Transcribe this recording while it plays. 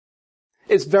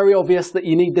It's very obvious that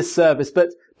you need this service, but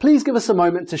please give us a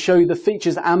moment to show you the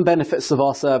features and benefits of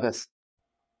our service.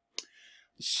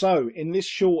 So in this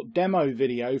short demo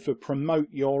video for Promote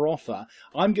Your Offer,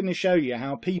 I'm going to show you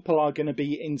how people are going to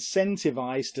be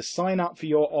incentivized to sign up for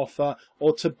your offer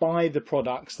or to buy the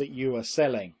products that you are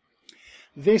selling.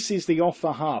 This is the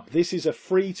Offer Hub. This is a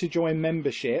free to join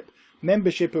membership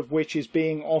of which is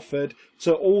being offered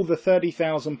to all the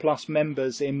 30,000 plus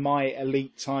members in my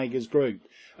Elite Tigers group.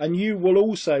 And you will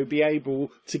also be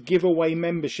able to give away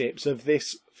memberships of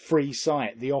this free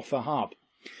site, the Offer Hub.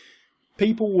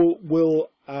 People will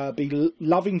be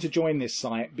loving to join this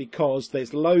site because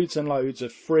there's loads and loads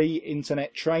of free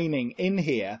internet training in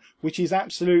here, which is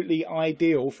absolutely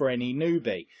ideal for any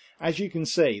newbie. As you can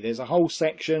see, there's a whole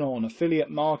section on affiliate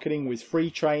marketing with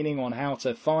free training on how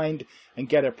to find and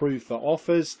get approved for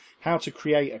offers, how to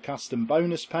create a custom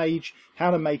bonus page,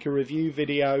 how to make a review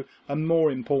video, and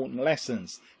more important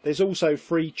lessons. There's also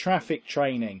free traffic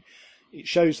training. It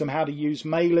shows them how to use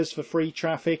mailers for free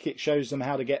traffic. It shows them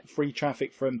how to get free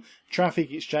traffic from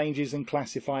traffic exchanges and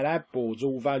classified ad boards,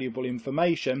 all valuable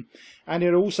information. And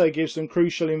it also gives them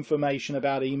crucial information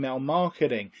about email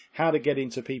marketing, how to get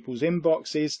into people's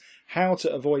inboxes, how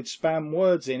to avoid spam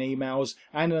words in emails,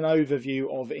 and an overview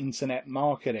of internet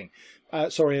marketing.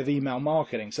 Of email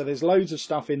marketing. So there's loads of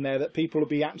stuff in there that people will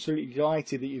be absolutely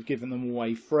delighted that you've given them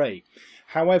away free.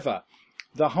 However,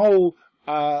 the whole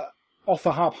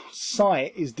Offer Hub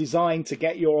site is designed to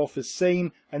get your offers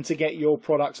seen and to get your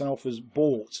products and offers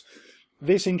bought.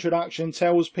 This introduction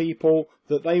tells people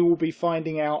that they will be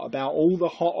finding out about all the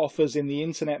hot offers in the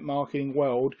internet marketing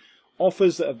world,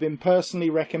 offers that have been personally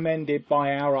recommended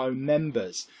by our own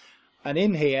members. And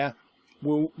in here,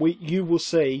 you will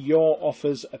see your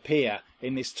offers appear.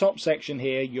 In this top section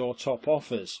here, your top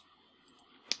offers.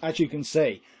 As you can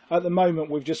see, at the moment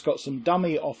we've just got some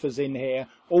dummy offers in here.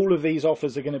 All of these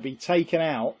offers are going to be taken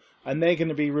out and they're going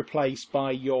to be replaced by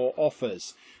your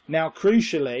offers. Now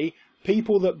crucially,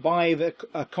 people that buy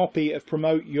a copy of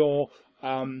Promote Your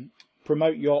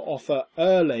Offer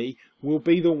early will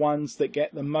be the ones that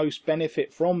get the most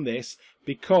benefit from this,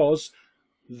 because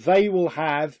they will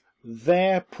have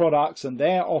their products and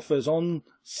their offers on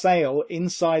sale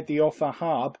inside the Offer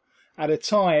Hub at a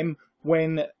time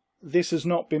when this has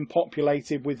not been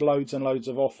populated with loads and loads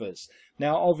of offers.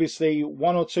 Now obviously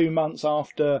 1 or 2 months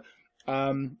after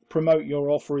Promote Your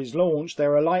Offer is launched,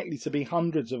 there are likely to be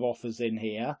hundreds of offers in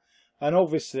here, and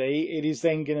obviously it is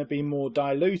then going to be more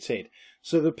diluted.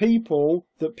 So the people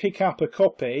that pick up a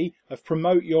copy of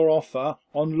Promote Your Offer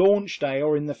on launch day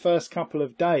or in the first couple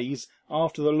of days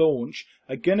after the launch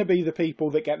are going to be the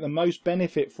people that get the most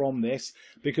benefit from this,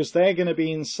 because they're going to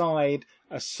be inside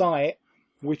a site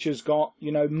which has got,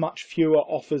 you know, much fewer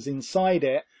offers inside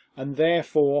it, and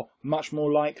therefore much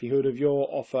more likelihood of your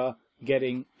offer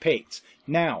getting picked.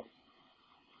 Now,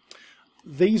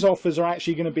 these offers are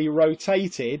actually going to be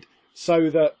rotated so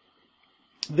that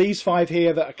these 5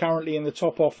 here that are currently in the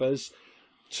top offers,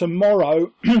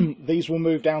 tomorrow these will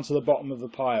move down to the bottom of the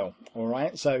pile. All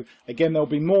right, so again, there'll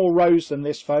be more rows than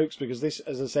this, folks, because this,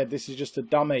 as I said, this is just a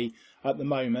dummy at the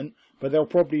moment, but there'll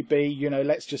probably be, you know,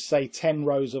 let's just say 10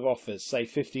 rows of offers, say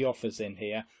 50 offers in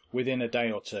here within a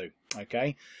day or two.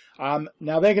 Okay,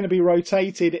 now they're going to be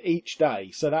rotated each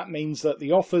day, so that means that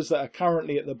the offers that are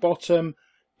currently at the bottom,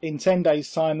 in 10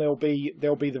 days time they'll be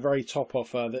the very top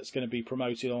offer that's going to be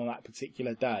promoted on that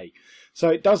particular day. So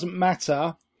it doesn't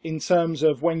matter in terms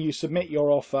of when you submit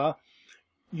your offer,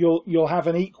 you'll have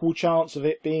an equal chance of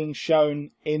it being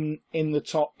shown in the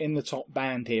top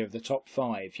band here of the top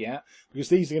 5, yeah, because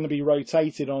these are going to be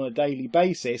rotated on a daily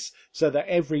basis so that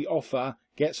every offer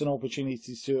gets an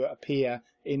opportunity to appear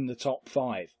in the top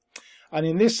 5. And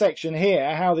in this section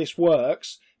here, how this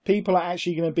works, people are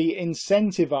actually going to be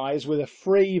incentivized with a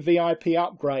free VIP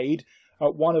upgrade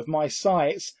at one of my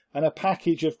sites and a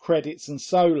package of credits and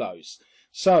solos.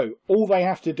 So all they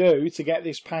have to do to get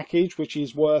this package, which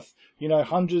is worth, you know,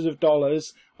 hundreds of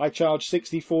dollars, I charge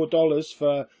 $64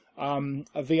 for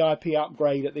a VIP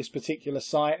upgrade at this particular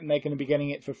site, and they're going to be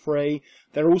getting it for free.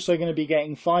 They're also going to be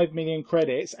getting 5 million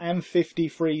credits and 50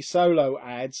 free solo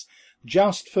ads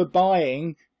just for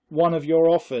buying one of your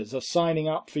offers or signing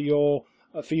up for your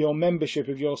membership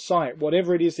of your site.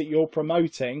 Whatever it is that you're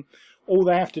promoting, all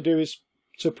they have to do is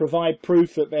to provide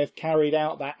proof that they've carried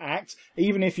out that act.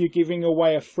 Even if you're giving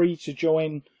away a free to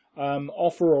join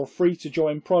offer or free to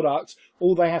join product,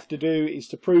 all they have to do is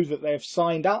to prove that they've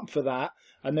signed up for that,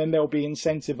 and then they'll be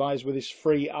incentivized with this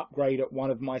free upgrade at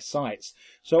one of my sites.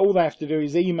 So all they have to do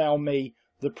is email me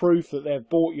the proof that they've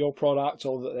bought your product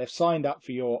or that they've signed up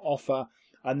for your offer,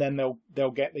 and then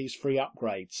they'll get these free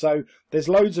upgrades. So there's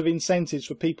loads of incentives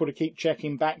for people to keep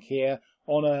checking back here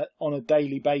on a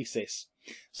daily basis.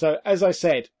 So as I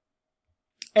said,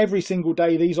 every single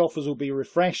day these offers will be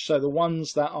refreshed. So the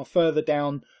ones that are further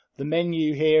down the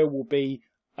menu here will be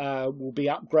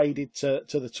upgraded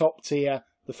to the top tier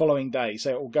the following day.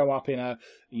 So it will go up in a,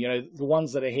 the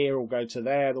ones that are here will go to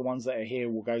there, the ones that are here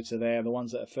will go to there, the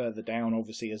ones that are further down,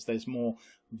 obviously, as there's more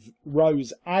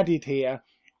rows added here,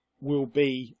 will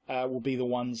be the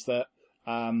ones that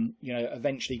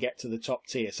eventually get to the top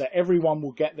tier. So everyone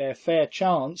will get their fair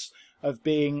chance of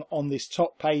being on this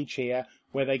top page here,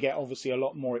 where they get obviously a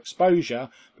lot more exposure,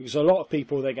 because a lot of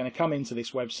people, they're going to come into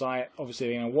this website, obviously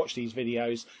they're going to watch these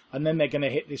videos, and then they're going to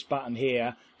hit this button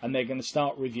here and they're going to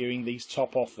start reviewing these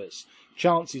top offers.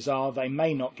 Chances are they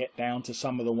may not get down to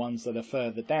some of the ones that are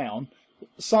further down.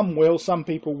 Some will. Some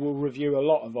people will review a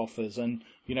lot of offers and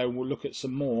will look at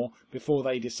some more before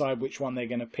they decide which one they're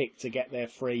going to pick to get their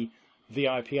free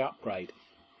VIP upgrade.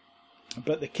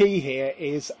 But the key here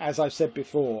is, as I've said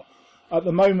before, at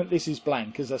the moment this is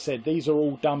blank. As I said, these are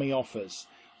all dummy offers.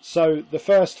 So the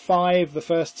first 5, the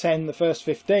first 10, the first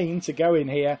 15 to go in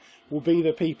here will be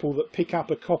the people that pick up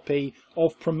a copy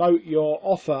of Promote Your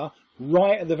Offer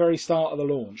right at the very start of the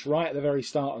launch.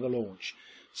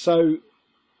 So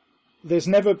there's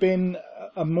never been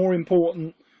a more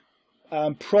important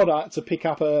product to pick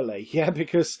up early,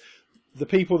 because the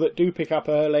people that do pick up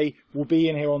early will be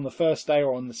in here on the first day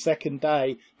or on the second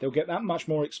day. They'll get that much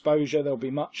more exposure, there'll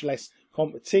be much less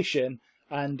competition,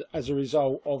 and as a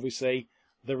result, obviously,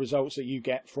 the results that you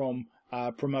get from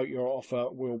Promote Your Offer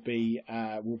will be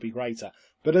greater.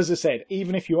 But as I said,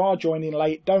 even if you are joining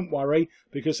late, don't worry,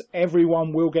 because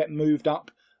everyone will get moved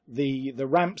up the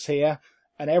ramps here,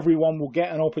 and everyone will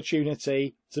get an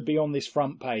opportunity to be on this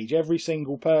front page. Every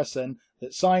single person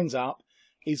that signs up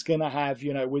is going to have,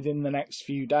 within the next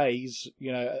few days,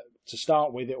 to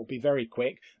start with, it will be very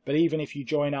quick. But even if you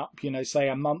join up, say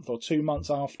a month or 2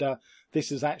 months after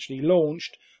this is actually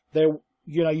launched,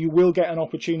 you will get an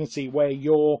opportunity where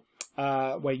your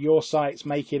sites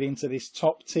make it into this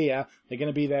top tier. They're going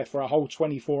to be there for a whole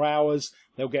 24 hours.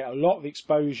 They'll get a lot of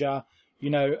exposure,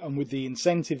 and with the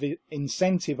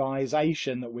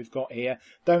incentivization that we've got here,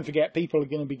 don't forget, people are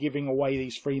going to be giving away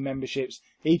these free memberships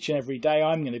each and every day.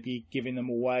 I'm going to be giving them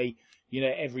away,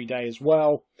 every day as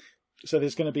well. So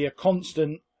there's going to be a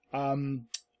constant, a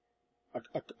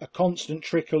constant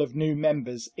trickle of new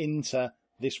members into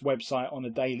this website on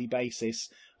a daily basis.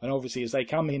 And obviously, as they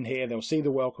come in here, they'll see the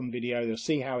welcome video, they'll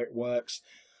see how it works,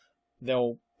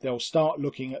 they'll start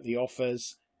looking at the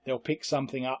offers, they'll pick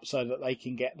something up so that they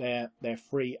can get their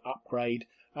free upgrade,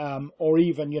 or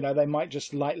even they might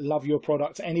just love your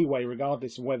product anyway,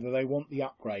 regardless of whether they want the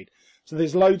upgrade. So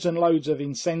there's loads and loads of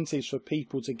incentives for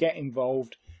people to get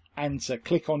involved and to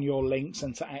click on your links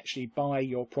and to actually buy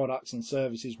your products and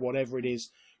services, whatever it is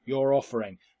you're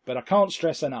offering. But I can't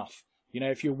stress enough,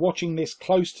 if you're watching this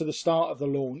close to the start of the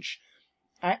launch,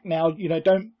 act now.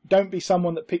 Don't be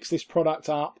someone that picks this product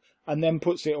up and then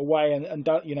puts it away and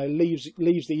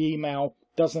leaves the email,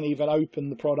 doesn't even open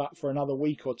the product for another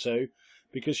week or two,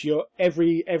 because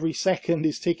every second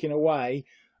is ticking away,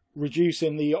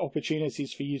 reducing the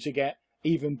opportunities for you to get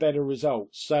even better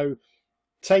results. So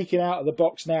take it out of the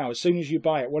box now. As soon as you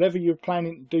buy it, whatever you're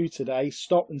planning to do today,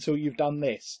 stop until you've done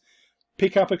this.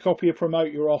 Pick up a copy of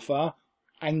Promote Your Offer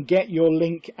and get your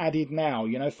link added now.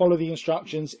 Follow the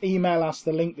instructions, email us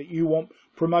the link that you want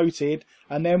promoted,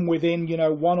 and then within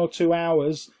 1 or 2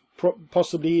 hours,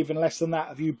 possibly even less than that,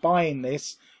 of you buying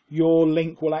this, your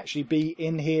link will actually be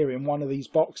in here in one of these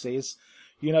boxes.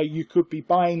 You could be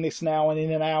buying this now, and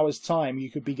in an hour's time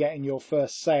you could be getting your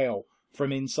first sale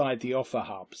from inside the offer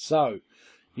hub. So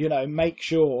make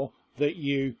sure that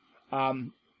you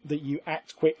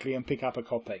act quickly and pick up a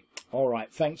copy. All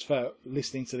right, thanks for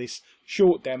listening to this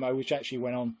short demo, which actually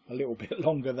went on a little bit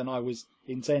longer than I was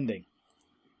intending.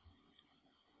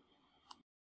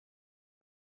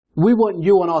 We want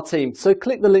you on our team, so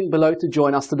click the link below to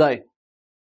join us today.